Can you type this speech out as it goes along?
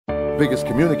biggest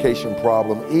communication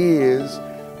problem is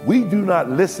we do not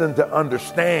listen to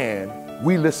understand,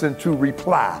 we listen to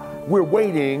reply. We're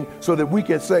waiting so that we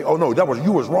can say, oh no,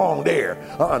 you was wrong there.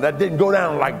 That didn't go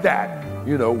down like that.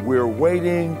 We're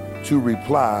waiting to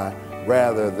reply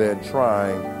rather than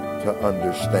trying to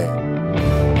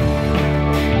understand.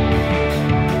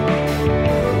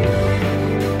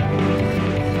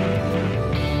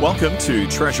 Welcome to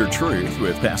Treasure Truth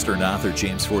with Pastor and author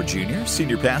James Ford Jr.,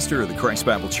 Senior Pastor of the Christ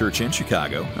Bible Church in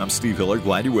Chicago. I'm Steve Hiller,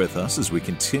 glad you're with us as we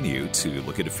continue to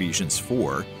look at Ephesians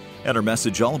 4 and our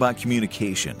message all about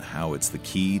communication, how it's the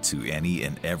key to any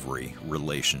and every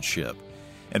relationship.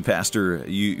 And Pastor,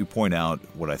 you point out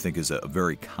what I think is a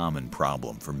very common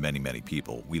problem for many, many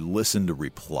people. We listen to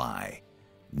reply,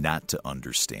 not to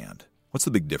understand. What's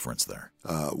the big difference there?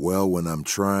 Well, when I'm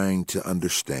trying to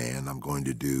understand, I'm going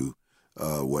to do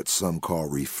what some call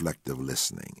reflective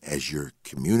listening. As you're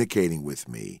communicating with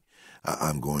me,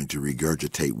 I'm going to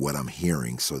regurgitate what I'm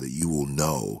hearing so that you will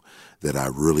know that I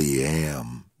really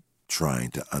am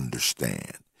trying to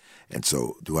understand. And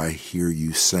so, do I hear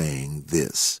you saying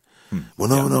this? Well,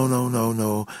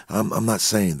 no. I'm not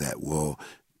saying that. Well,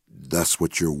 that's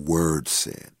what your word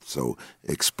said. So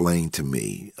explain to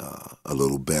me a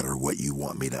little better what you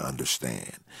want me to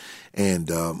understand.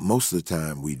 And most of the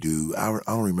time we do. I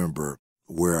don't remember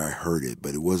where I heard it,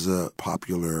 but it was a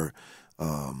popular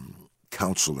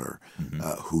counselor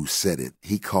who said it.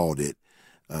 He called it,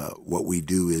 what we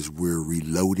do is we're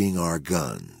reloading our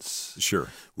guns. Sure.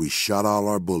 We shot all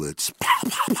our bullets. Pow,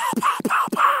 pow, pow, pow, pow,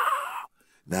 pow.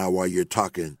 Now while you're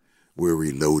talking, we're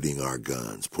reloading our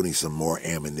guns, putting some more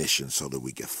ammunition so that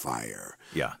we can fire.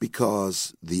 Yeah.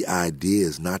 Because the idea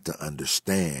is not to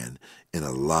understand in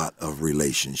a lot of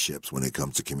relationships when it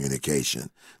comes to communication.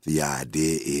 The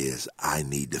idea is I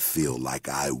need to feel like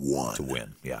I won. To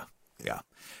win, yeah.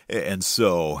 And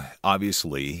so,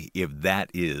 obviously, if that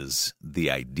is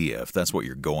the idea, if that's what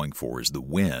you're going for is the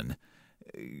win,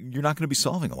 you're not going to be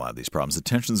solving a lot of these problems. The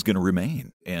tension's going to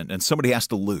remain, and somebody has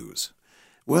to lose.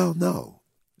 Well, no,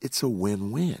 it's a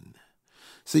win-win.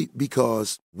 See,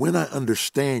 because when I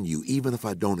understand you, even if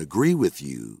I don't agree with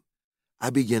you, I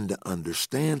begin to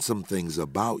understand some things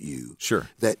about you. Sure.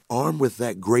 That armed with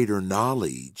that greater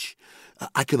knowledge,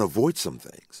 I can avoid some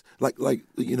things. Like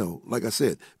I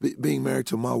said, being married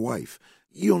to my wife,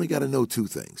 you only got to know two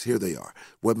things. Here they are.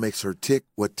 What makes her tick,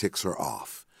 what ticks her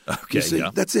off. Okay, you see, yeah.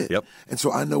 That's it. Yep. And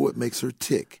so I know what makes her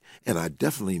tick, and I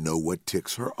definitely know what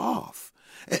ticks her off.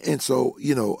 And so,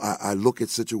 I look at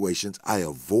situations, I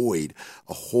avoid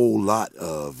a whole lot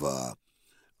of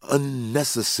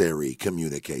unnecessary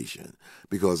communication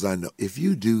because I know if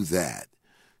you do that,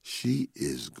 she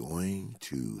is going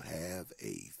to have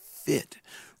a fit.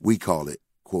 We call it,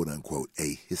 quote unquote,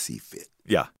 a hissy fit.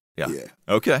 Yeah.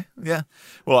 Okay. Yeah.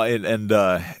 Well, and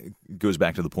goes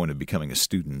back to the point of becoming a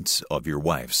student of your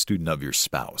wife, student of your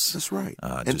spouse. That's right.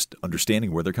 Just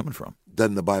understanding where they're coming from.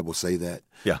 Doesn't the Bible say that?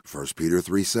 Yeah. 1 Peter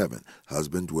 3:7,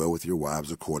 husband, dwell with your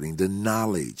wives according to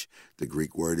knowledge. The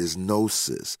Greek word is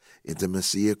gnosis,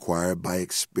 intimacy acquired by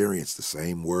experience, the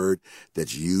same word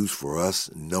that's used for us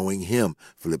knowing him.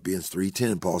 Philippians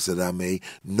 3:10, Paul said, I may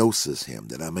gnosis him,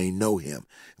 that I may know him.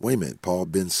 Wait a minute, Paul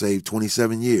been saved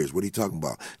 27 years. What are you talking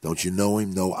about? Don't you know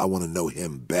him? No, I want to know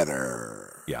him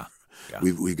better. Yeah.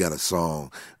 We've got a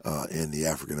song in the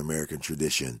African-American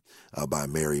tradition by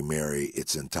Mary Mary.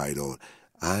 It's entitled,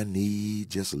 I Need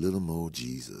Just a Little More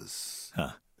Jesus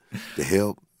to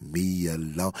Help Me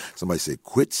Along. Somebody said,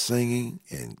 quit singing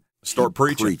and start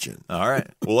preaching. All right.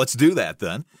 Well, let's do that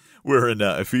then. We're in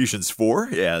Ephesians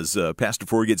 4 as Pastor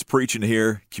Ford gets preaching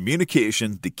here.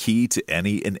 Communication, the key to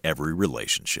any and every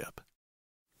relationship.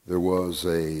 There was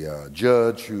a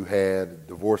judge who had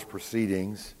divorce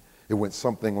proceedings. It went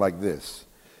something like this.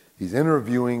 He's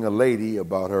interviewing a lady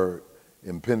about her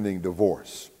impending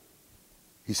divorce.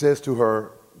 He says to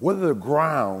her, what are the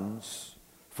grounds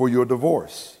for your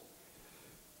divorce?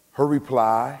 Her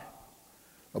reply,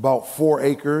 about 4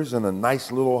 acres and a nice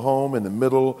little home in the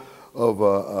middle of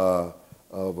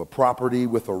a property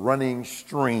with a running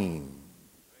stream.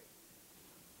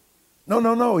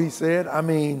 No, he said. I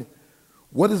mean,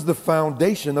 what is the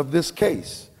foundation of this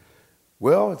case?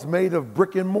 Well, it's made of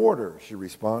brick and mortar, she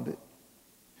responded.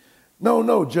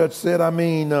 No, judge said, I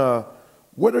mean,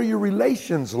 what are your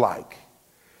relations like?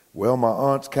 Well, my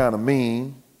aunt's kind of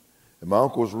mean, and my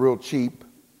uncle's real cheap,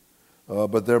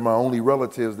 but they're my only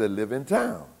relatives that live in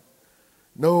town.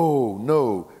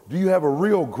 No. Do you have a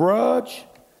real grudge?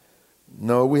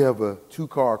 No, we have a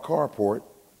 2-car carport,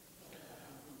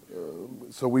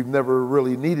 so we've never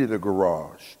really needed a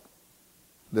garage.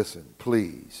 Listen,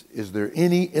 please, is there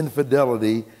any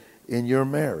infidelity in your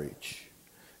marriage?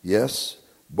 Yes,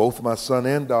 both my son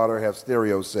and daughter have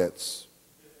stereo sets.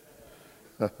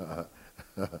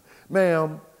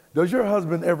 Ma'am, does your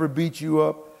husband ever beat you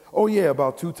up? Oh, yeah,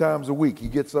 about 2 times a week. He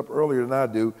gets up earlier than I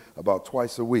do, about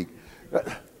twice a week.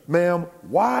 Ma'am,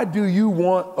 why do you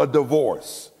want a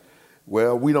divorce?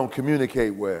 Well, we don't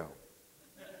communicate well.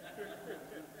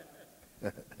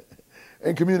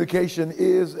 And communication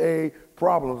is a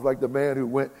problem. It's like the man who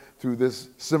went through this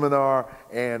seminar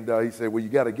and he said, well, you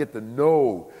got to get to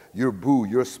know your boo,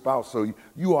 your spouse. So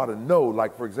you ought to know,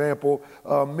 like, for example,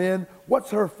 men, what's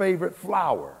her favorite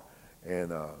flower?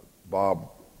 And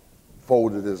Bob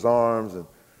folded his arms and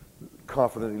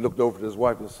confidently looked over at his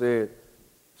wife and said,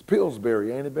 it's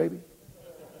Pillsbury, ain't it, baby?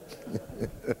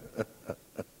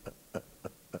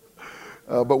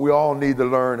 But we all need to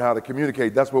learn how to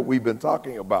communicate. That's what we've been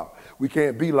talking about. We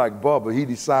can't be like Bubba. He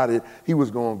decided he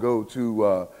was going to go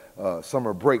to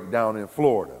summer break down in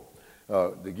Florida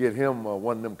to get him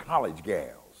one of them college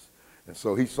gals. And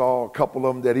so he saw a couple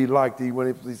of them that he liked. He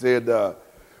said,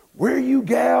 where are you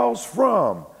gals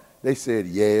from? They said,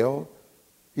 Yale.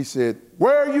 He said,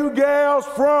 where are you gals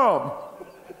from?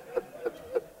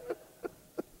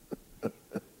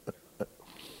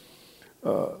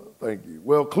 Thank you.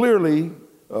 Well, clearly,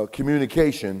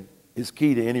 communication is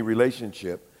key to any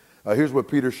relationship. Here's what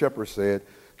Peter Shepard said.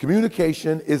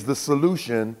 Communication is the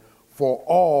solution for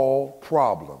all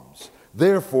problems.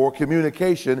 Therefore,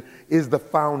 communication is the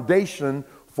foundation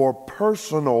for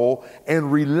personal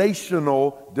and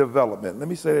relational development. Let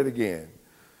me say that again.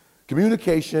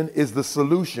 Communication is the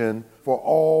solution for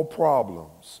all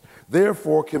problems.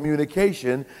 Therefore,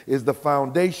 communication is the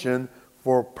foundation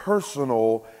for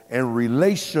personal and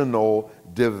relational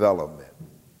development.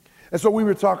 And so we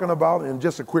were talking about, in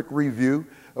just a quick review,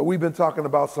 we've been talking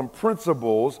about some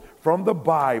principles from the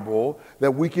Bible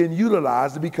that we can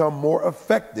utilize to become more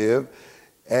effective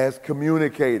as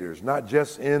communicators, not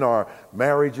just in our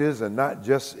marriages and not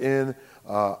just in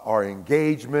our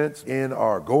engagements, in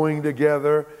our going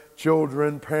together,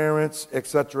 children, parents,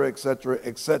 etc., etc.,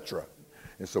 etc.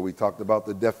 And so we talked about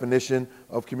the definition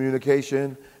of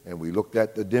communication, and we looked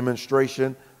at the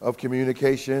demonstration of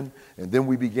communication, and then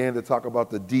we began to talk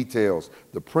about the details,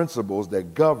 the principles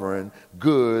that govern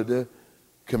good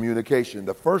communication.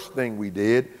 The first thing we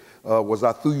did was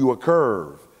I threw you a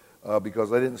curve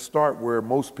because I didn't start where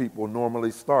most people normally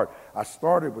start. I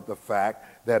started with the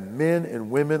fact that men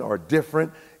and women are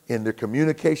different in their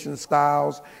communication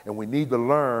styles, and we need to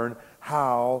learn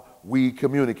how we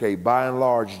communicate. By and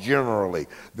large, generally,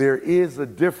 there is a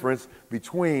difference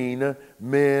between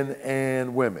men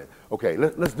and women. Okay,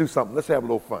 let's do something. Let's have a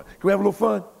little fun. Can we have a little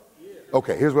fun?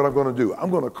 Okay, here's what I'm going to do. I'm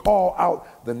going to call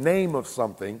out the name of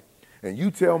something, and you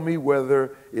tell me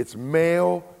whether it's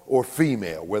male or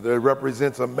female, whether it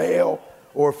represents a male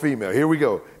or a female. Here we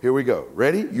go. Here we go.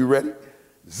 Ready? You ready?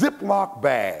 Ziploc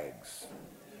bags.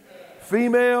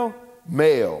 Female,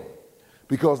 male.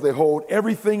 Because they hold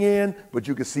everything in, but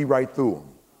you can see right through them.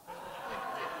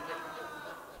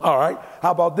 All right.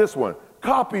 How about this one?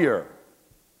 Copier.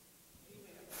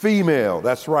 Female.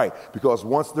 That's right. Because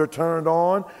once they're turned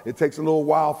on, it takes a little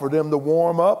while for them to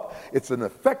warm up. It's an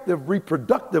effective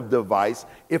reproductive device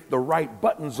if the right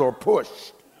buttons are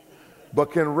pushed,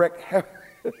 but can wreak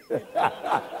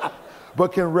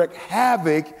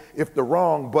havoc if the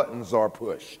wrong buttons are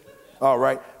pushed. All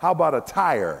right. How about a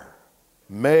tire?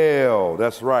 Male,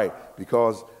 that's right,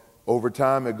 because over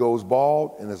time it goes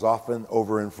bald and is often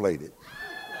overinflated.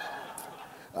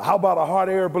 How about a hot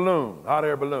air balloon? Hot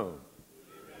air balloon.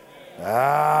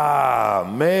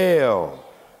 Male,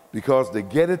 because to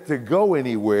get it to go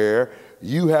anywhere,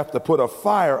 you have to put a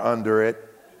fire under it,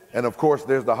 and of course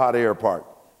there's the hot air part.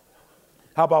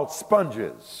 How about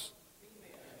sponges?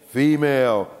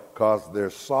 Female, because they're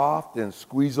soft and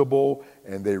squeezable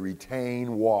and they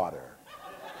retain water.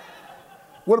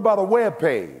 What about a web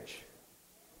page?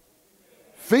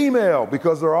 Female,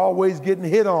 because they're always getting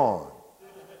hit on.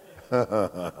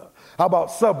 How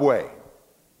about Subway?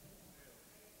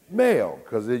 Male,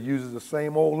 because it uses the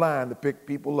same old line to pick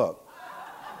people up.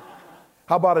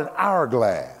 How about an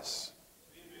hourglass?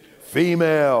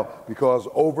 Female, because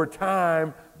over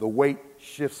time, the weight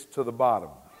shifts to the bottom.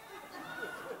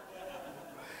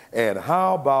 And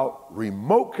how about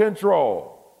remote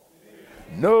control?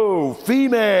 No,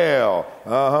 female.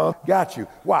 Got you.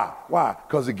 Why? Why?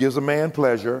 Because it gives a man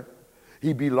pleasure.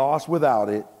 He'd be lost without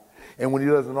it. And when he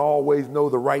doesn't always know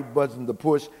the right button to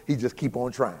push, he just keep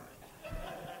on trying.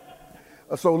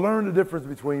 So learn the difference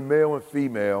between male and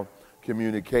female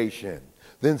communication.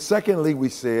 Then secondly, we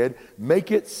said,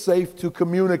 make it safe to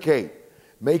communicate.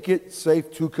 Make it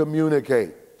safe to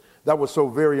communicate. That was so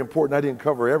very important. I didn't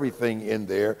cover everything in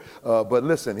there. But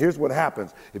listen, here's what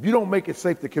happens. If you don't make it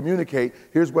safe to communicate,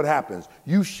 here's what happens.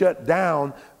 You shut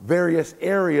down various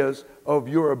areas of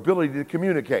your ability to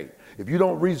communicate. If you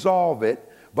don't resolve it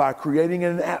by creating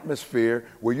an atmosphere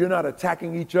where you're not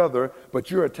attacking each other, but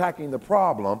you're attacking the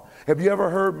problem. Have you ever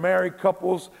heard married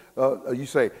couples, you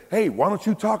say, hey, why don't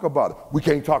you talk about it? We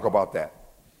can't talk about that.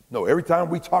 No, every time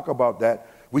we talk about that,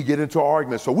 we get into an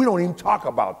argument. So we don't even talk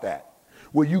about that.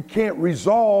 Well, you can't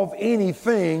resolve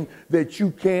anything that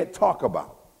you can't talk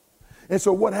about. And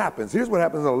so what happens? Here's what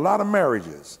happens in a lot of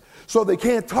marriages. So they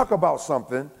can't talk about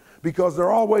something because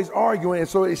they're always arguing, and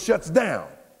so it shuts down.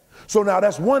 So now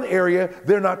that's one area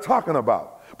they're not talking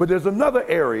about. But there's another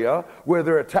area where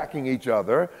they're attacking each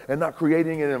other and not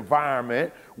creating an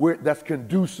environment where that's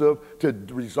conducive to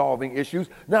resolving issues.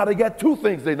 Now they got two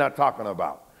things they're not talking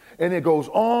about. And it goes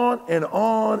on and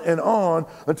on and on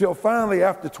until finally,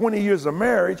 after 20 years of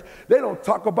marriage, they don't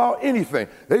talk about anything.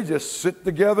 They just sit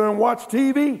together and watch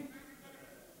TV.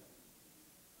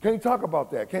 Can't talk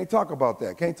about that. Can't talk about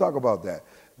that. Can't talk about that.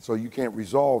 So you can't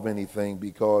resolve anything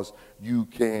because you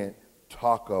can't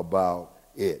talk about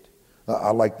it.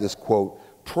 I like this quote.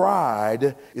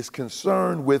 Pride is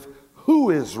concerned with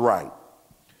who is right.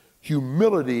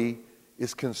 Humility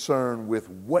is concerned with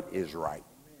what is right.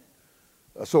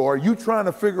 So are you trying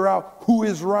to figure out who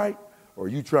is right, or are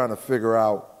you trying to figure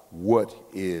out what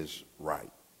is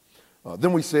right?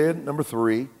 Then we said, number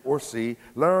 3, or C,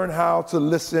 learn how to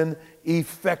listen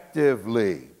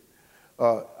effectively.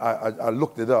 I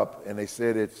looked it up, and they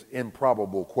said it's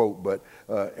improbable quote, but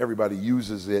everybody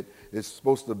uses it. It's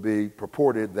supposed to be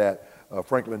purported that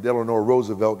Franklin Delano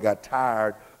Roosevelt got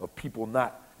tired of people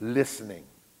not listening.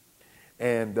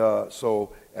 And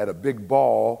so at a big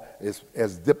ball,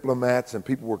 as diplomats and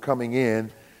people were coming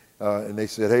in, and they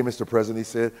said, hey, Mr. President, he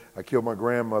said, I killed my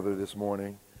grandmother this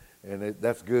morning. And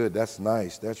that's good. That's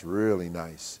nice. That's really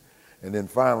nice. And then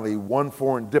finally, one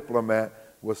foreign diplomat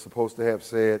was supposed to have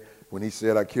said, when he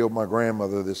said, I killed my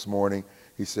grandmother this morning,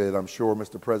 he said, I'm sure,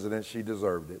 Mr. President, she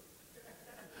deserved it.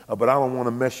 But I don't want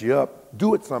to mess you up.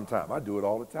 Do it sometime. I do it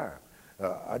all the time.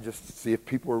 I just see if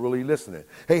people are really listening.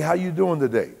 Hey, how you doing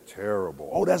today? Terrible.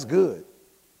 Oh, that's good.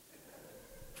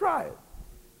 Try it.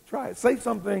 Try it. Say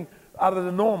something out of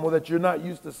the normal that you're not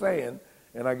used to saying,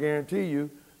 and I guarantee you,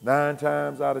 9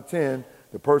 times out of 10,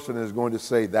 the person is going to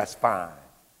say, that's fine,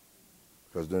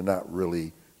 because they're not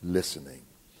really listening.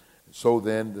 So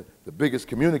then the biggest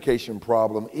communication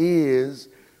problem is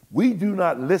we do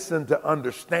not listen to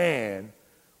understand,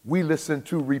 we listen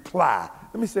to reply.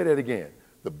 Let me say that again.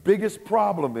 The biggest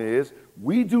problem is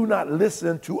we do not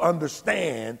listen to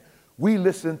understand, we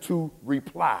listen to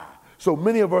reply. So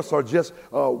many of us are just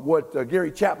what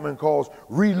Gary Chapman calls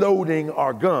reloading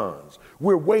our guns.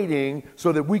 We're waiting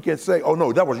so that we can say, oh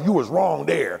no, you was wrong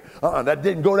there. That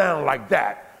didn't go down like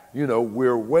that. You know,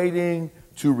 we're waiting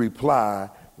to reply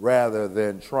rather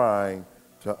than trying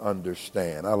to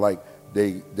understand. I like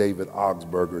David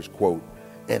Augsburger's quote,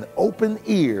 an open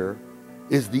ear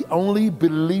is the only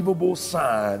believable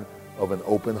sign of an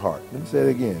open heart. Let me say it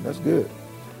again. That's good.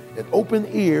 An open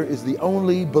ear is the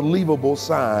only believable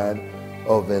sign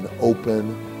of an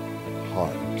open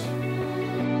heart.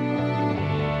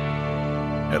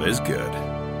 That is good.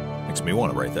 Makes me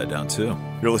want to write that down too.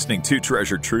 You're listening to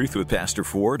Treasured Truth with Pastor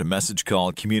Ford, a message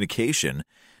called Communication,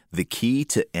 the Key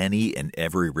to Any and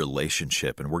Every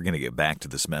Relationship. And we're going to get back to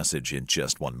this message in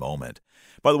just one moment.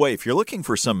 By the way, if you're looking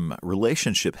for some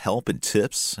relationship help and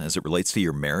tips as it relates to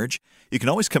your marriage, you can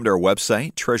always come to our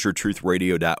website,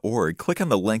 treasuretruthradio.org. Click on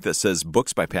the link that says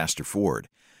Books by Pastor Ford.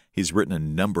 He's written a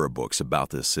number of books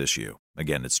about this issue.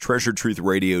 Again, it's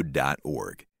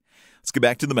treasuretruthradio.org. Let's get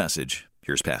back to the message.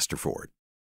 Here's Pastor Ford.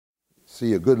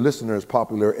 See, a good listener is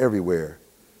popular everywhere,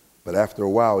 but after a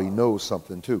while, he knows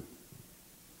something too.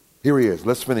 Here he is.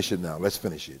 Let's finish it now. Let's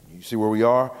finish it. You see where we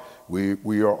are?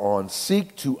 We are on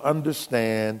seek to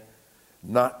understand,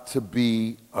 not to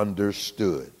be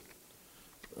understood.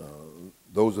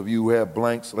 Those of you who have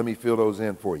blanks, let me fill those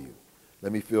in for you.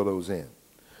 Let me fill those in.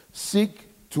 Seek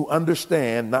to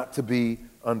understand, not to be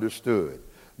understood.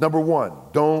 Number 1,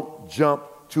 don't jump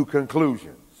to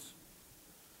conclusions.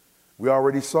 We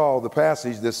already saw the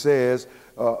passage that says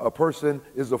a person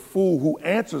is a fool who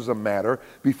answers a matter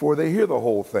before they hear the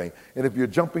whole thing. And if you're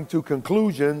jumping to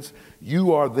conclusions,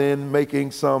 you are then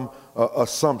making some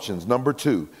assumptions. Number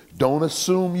 2, don't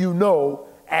assume you know,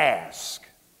 ask.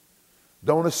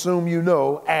 Don't assume you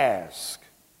know, ask.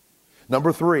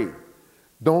 Number 3,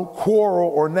 don't quarrel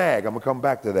or nag. I'm going to come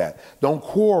back to that. Don't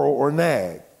quarrel or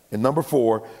nag. And number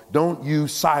 4, don't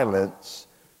use silence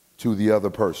to the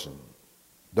other person.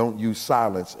 Don't use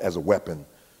silence as a weapon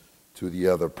to the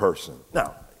other person.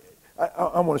 Now,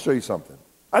 I want to show you something.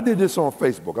 I did this on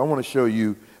Facebook. I want to show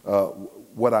you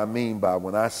what I mean by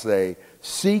when I say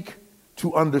seek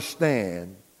to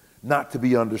understand, not to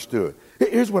be understood.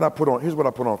 Here's what I put on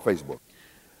Facebook.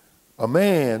 A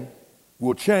man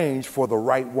will change for the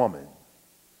right woman.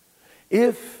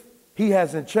 If he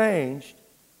hasn't changed,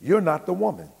 you're not the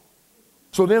woman.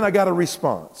 So then I got a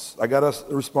response. I got a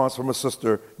response from a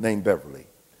sister named Beverly.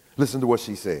 Listen to what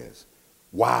she says.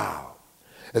 Wow.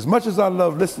 As much as I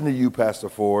love listening to you, Pastor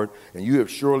Ford, and you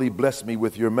have surely blessed me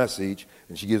with your message,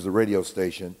 and she gives the radio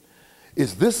station,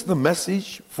 is this the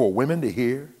message for women to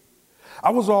hear?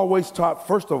 I was always taught,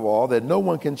 first of all, that no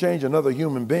one can change another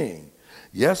human being.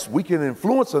 Yes, we can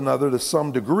influence another to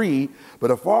some degree,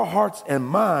 but if our hearts and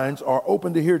minds are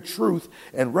open to hear truth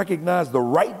and recognize the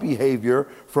right behavior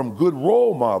from good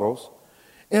role models,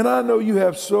 and I know you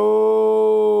have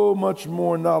so much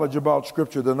more knowledge about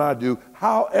Scripture than I do.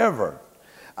 However,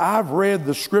 I've read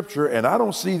the Scripture and I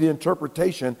don't see the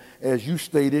interpretation as you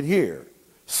stated here.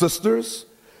 Sisters,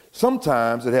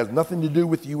 sometimes it has nothing to do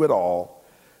with you at all.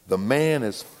 The man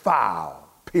is foul,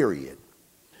 period,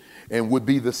 and would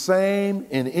be the same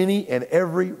in any and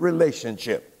every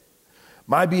relationship.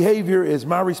 My behavior is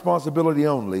my responsibility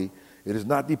only. It is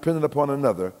not dependent upon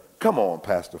another. Come on,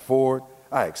 Pastor Ford.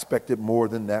 I expected more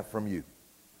than that from you.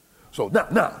 So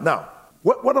now,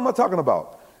 what am I talking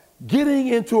about? Getting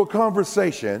into a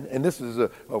conversation, and this is,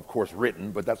 of course,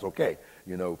 written, but that's okay.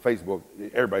 You know, Facebook,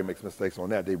 everybody makes mistakes on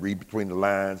that. They read between the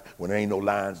lines when there ain't no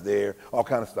lines there, all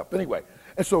kind of stuff. Anyway,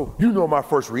 and so you know my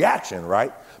first reaction,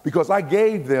 right? Because I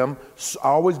gave them, I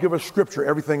always give a scripture,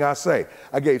 everything I say.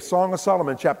 I gave Song of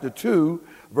Solomon, chapter 2,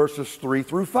 verses 3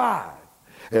 through 5.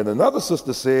 And another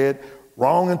sister said,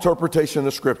 wrong interpretation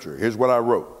of scripture. Here's what I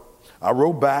wrote. I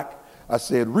wrote back, I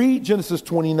said, read Genesis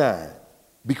 29.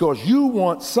 Because you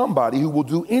want somebody who will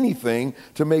do anything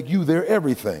to make you their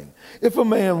everything. If a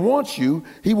man wants you,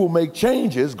 he will make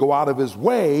changes, go out of his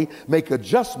way, make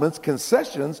adjustments,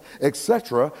 concessions,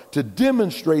 etc., to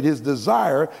demonstrate his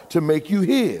desire to make you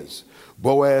his.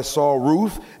 Boaz saw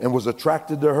Ruth and was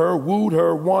attracted to her, wooed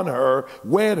her, won her,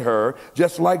 wed her,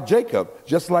 just like Jacob,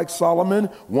 just like Solomon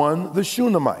won the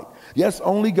Shunammite. Yes,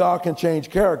 only God can change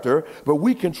character, but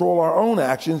we control our own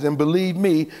actions. And believe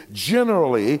me,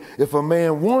 generally, if a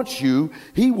man wants you,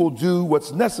 he will do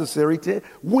what's necessary to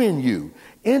win you.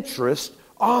 Interest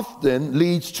often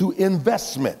leads to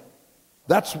investment.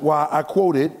 That's why I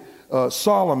quoted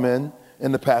Solomon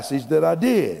in the passage that I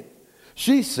did.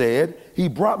 She said, he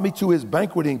brought me to his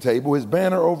banqueting table. His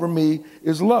banner over me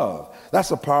is love.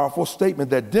 That's a powerful statement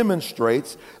that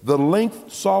demonstrates the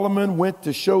length Solomon went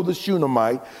to show the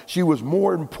Shunammite she was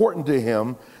more important to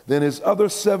him than his other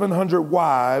 700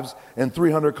 wives and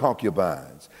 300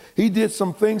 concubines. He did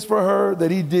some things for her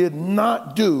that he did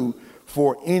not do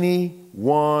for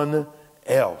anyone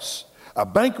else. A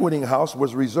banqueting house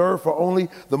was reserved for only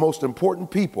the most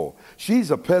important people.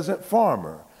 She's a peasant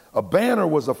farmer. A banner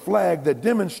was a flag that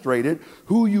demonstrated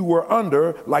who you were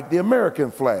under, like the American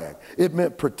flag. It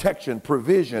meant protection,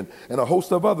 provision, and a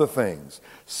host of other things.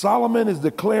 Solomon is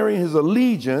declaring his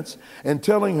allegiance and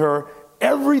telling her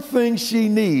everything she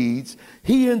needs,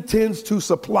 he intends to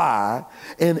supply,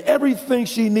 and everything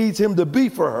she needs him to be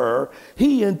for her,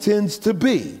 he intends to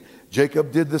be.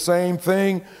 Jacob did the same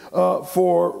thing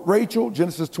for Rachel,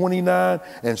 Genesis 29,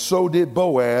 and so did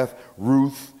Boaz,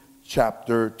 Ruth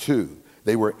chapter 2.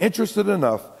 They were interested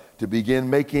enough to begin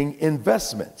making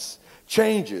investments,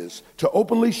 changes, to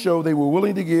openly show they were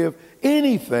willing to give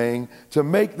anything to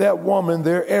make that woman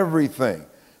their everything.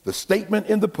 The statement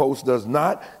in the post does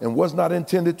not and was not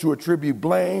intended to attribute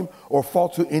blame or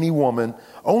fault to any woman,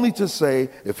 only to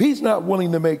say, if he's not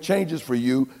willing to make changes for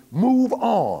you, move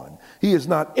on. He is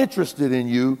not interested in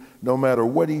you, no matter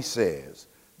what he says.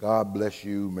 God bless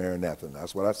you, Maranatha.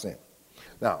 That's what I sent.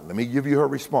 Now, let me give you her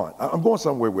response. I'm going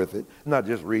somewhere with it, not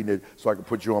just reading it so I can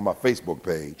put you on my Facebook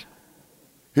page.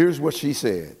 Here's what she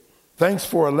said. Thanks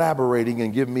for elaborating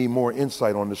and giving me more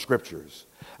insight on the scriptures.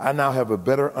 I now have a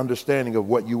better understanding of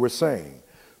what you were saying.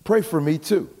 Pray for me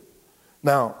too.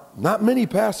 Now, not many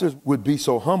pastors would be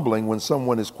so humbling when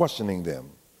someone is questioning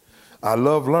them. I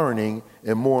love learning,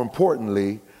 and more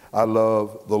importantly, I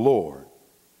love the Lord.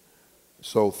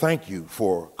 So thank you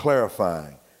for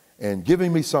clarifying and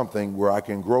giving me something where I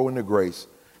can grow in the grace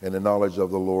and the knowledge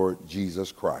of the Lord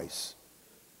Jesus Christ.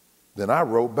 Then I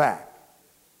wrote back,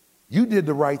 you did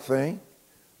the right thing.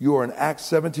 You are an Acts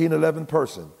 17:11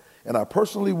 person, and I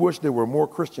personally wish there were more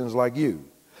Christians like you.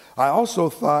 I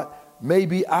also thought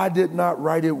maybe I did not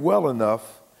write it well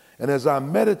enough, and as I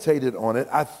meditated on it,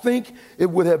 I think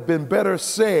it would have been better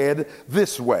said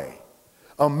this way.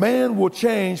 A man will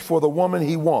change for the woman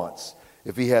he wants.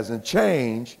 If he hasn't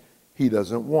changed, he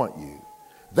doesn't want you.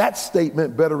 That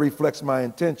statement better reflects my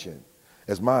intention.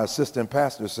 As my assistant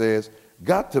pastor says,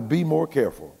 got to be more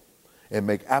careful and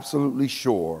make absolutely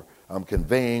sure I'm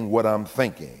conveying what I'm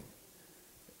thinking.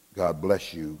 God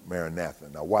bless you, Maranatha.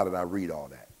 Now, why did I read all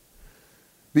that?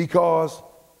 Because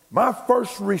my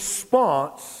first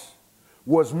response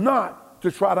was not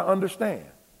to try to understand.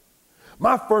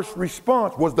 My first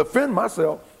response was defend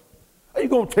myself. Are you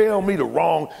going to tell me the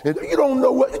wrong? You don't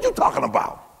know what you're talking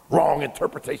about. Wrong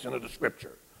interpretation of the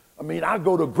scripture. I mean, I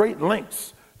go to great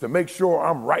lengths to make sure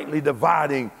I'm rightly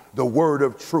dividing the word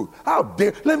of truth. How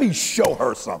dare, let me show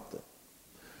her something.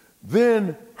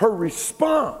 Then her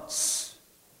response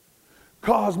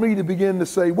caused me to begin to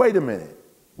say, wait a minute.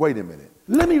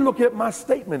 Let me look at my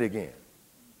statement again.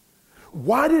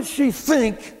 Why did she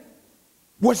think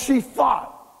what she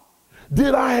thought?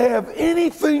 Did I have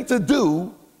anything to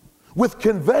do with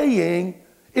conveying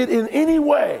it in any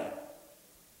way?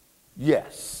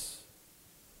 Yes.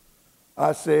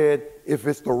 I said, if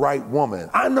it's the right woman.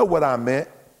 I know what I meant.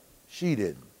 She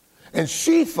didn't. And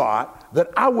she thought that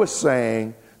I was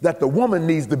saying that the woman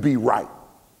needs to be right.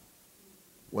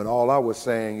 When all I was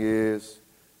saying is,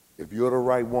 if you're the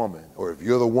right woman, or if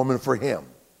you're the woman for him,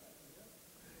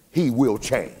 he will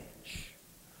change.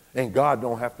 And God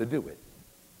don't have to do it.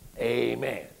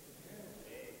 Amen.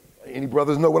 Any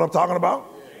brothers know what I'm talking about?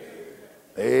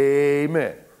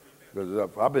 Amen. Because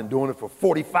I've been doing it for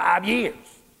 45 years.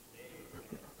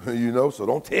 So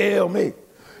don't tell me.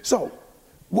 So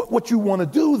what you want to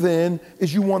do then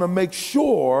is you want to make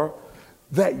sure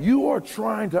that you are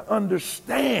trying to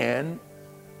understand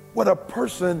what a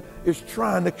person is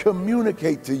trying to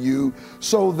communicate to you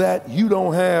so that you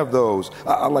don't have those.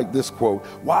 I like this quote.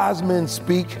 Wise men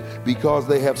speak because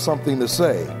they have something to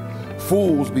say.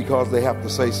 Fools because they have to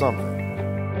say something.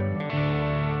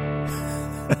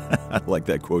 I like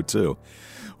that quote too.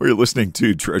 We're listening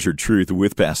to Treasured Truth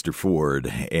with Pastor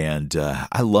Ford, and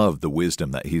I love the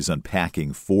wisdom that he's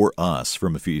unpacking for us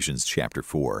from Ephesians chapter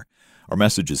 4. Our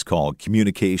message is called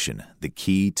Communication, the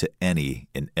Key to Any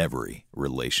and Every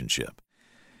Relationship.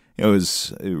 It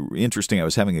was interesting. I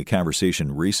was having a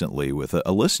conversation recently with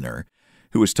a listener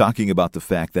who was talking about the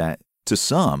fact that to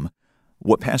some,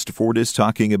 what Pastor Ford is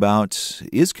talking about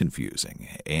is confusing,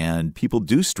 and people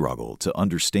do struggle to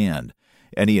understand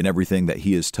any and everything that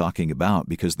he is talking about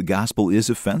because the gospel is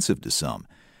offensive to some.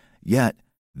 Yet,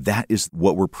 that is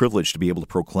what we're privileged to be able to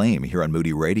proclaim here on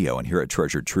Moody Radio and here at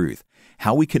Treasured Truth.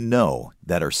 How we can know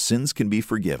that our sins can be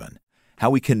forgiven, how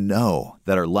we can know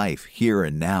that our life here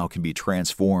and now can be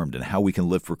transformed, and how we can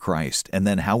live for Christ, and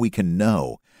then how we can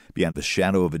know beyond the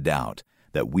shadow of a doubt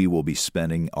that we will be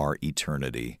spending our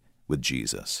eternity with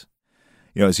Jesus.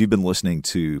 As you've been listening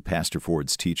to Pastor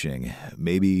Ford's teaching,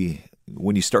 maybe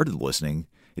when you started listening,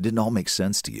 it didn't all make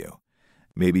sense to you.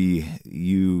 Maybe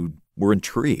you were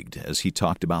intrigued as he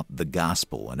talked about the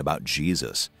gospel and about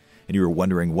Jesus, and you were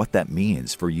wondering what that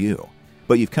means for you.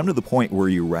 But you've come to the point where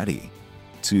you're ready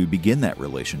to begin that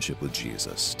relationship with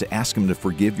Jesus, to ask him to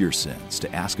forgive your sins,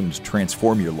 to ask him to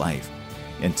transform your life,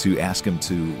 and to ask him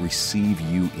to receive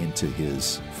you into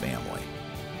his family.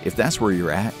 If that's where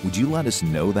you're at, would you let us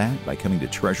know that by coming to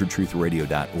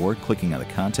treasuredtruthradio.org, clicking on the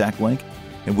contact link?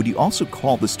 And would you also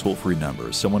call this toll-free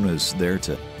number? Someone is there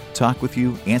to talk with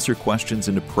you, answer questions,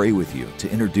 and to pray with you,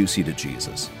 to introduce you to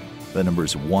Jesus. The number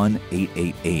is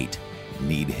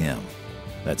 1-888-NEED-HIM.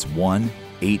 That's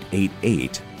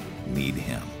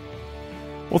 1-888-NEED-HIM.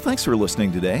 Well, thanks for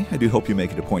listening today. I do hope you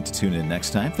make it a point to tune in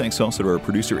next time. Thanks also to our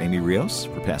producer, Amy Rios.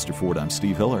 For Pastor Ford, I'm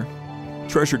Steve Hiller.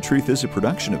 Treasured Truth is a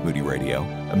production of Moody Radio,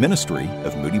 a ministry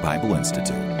of Moody Bible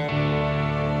Institute.